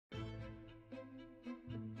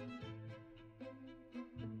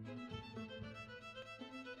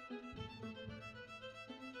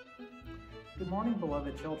Good morning,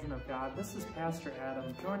 beloved children of God. This is Pastor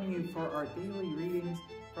Adam joining you for our daily readings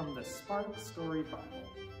from the Spark Story Bible.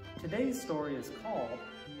 Today's story is called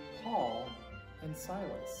Paul and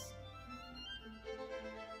Silas.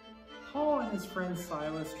 Paul and his friend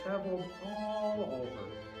Silas traveled all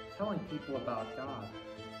over, telling people about God.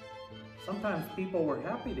 Sometimes people were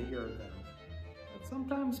happy to hear of them, but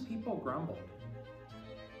sometimes people grumbled.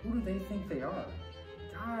 Who do they think they are?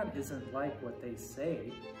 God isn't like what they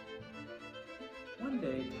say. One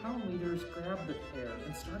day, town leaders grabbed the pair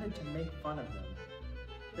and started to make fun of them.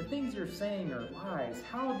 The things you're saying are lies.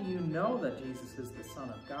 How do you know that Jesus is the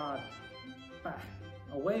Son of God? Bah,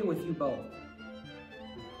 away with you both.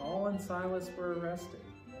 Paul and Silas were arrested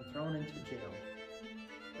and thrown into jail.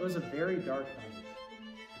 It was a very dark night,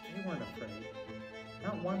 but they weren't afraid,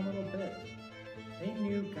 not one little bit. They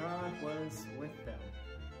knew God was with them.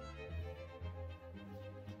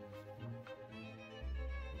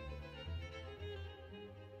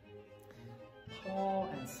 Paul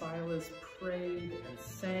and Silas prayed and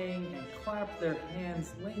sang and clapped their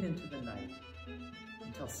hands late into the night,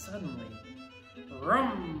 until suddenly,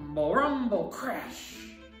 rumble, rumble, crash!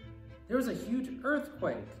 There was a huge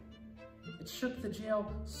earthquake. It shook the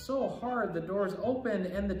jail so hard the doors opened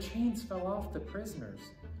and the chains fell off the prisoners.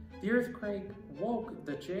 The earthquake woke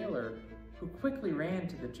the jailer, who quickly ran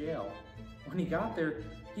to the jail. When he got there,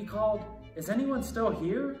 he called, "Is anyone still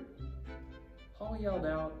here?" Paul yelled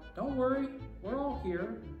out, "Don't worry, we're all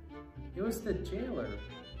here." It was the jailer.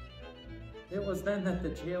 It was then that the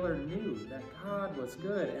jailer knew that God was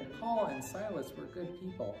good and Paul and Silas were good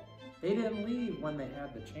people. They didn't leave when they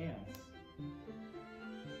had the chance.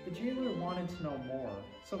 The jailer wanted to know more,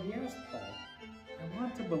 so he asked Paul, "I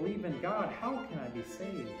want to believe in God. How can I be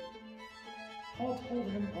saved?" Paul told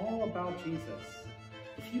him all about Jesus.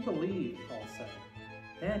 "If you believe," Paul said,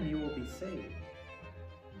 "then you will be saved."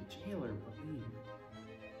 The jailer believed.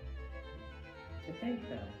 To thank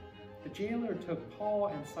them, the jailer took Paul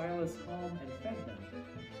and Silas home and fed them.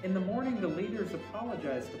 In the morning, the leaders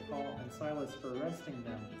apologized to Paul and Silas for arresting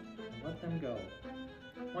them and let them go.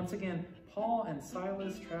 Once again, Paul and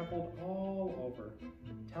Silas traveled all over,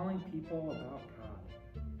 telling people about God.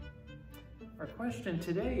 Our question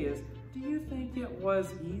today is, do you think it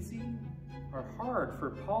was easy or hard for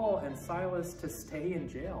Paul and Silas to stay in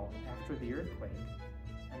jail after the earthquake?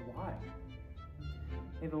 And why?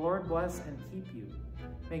 May the Lord bless and keep you.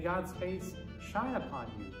 May God's face shine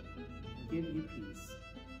upon you and give you peace.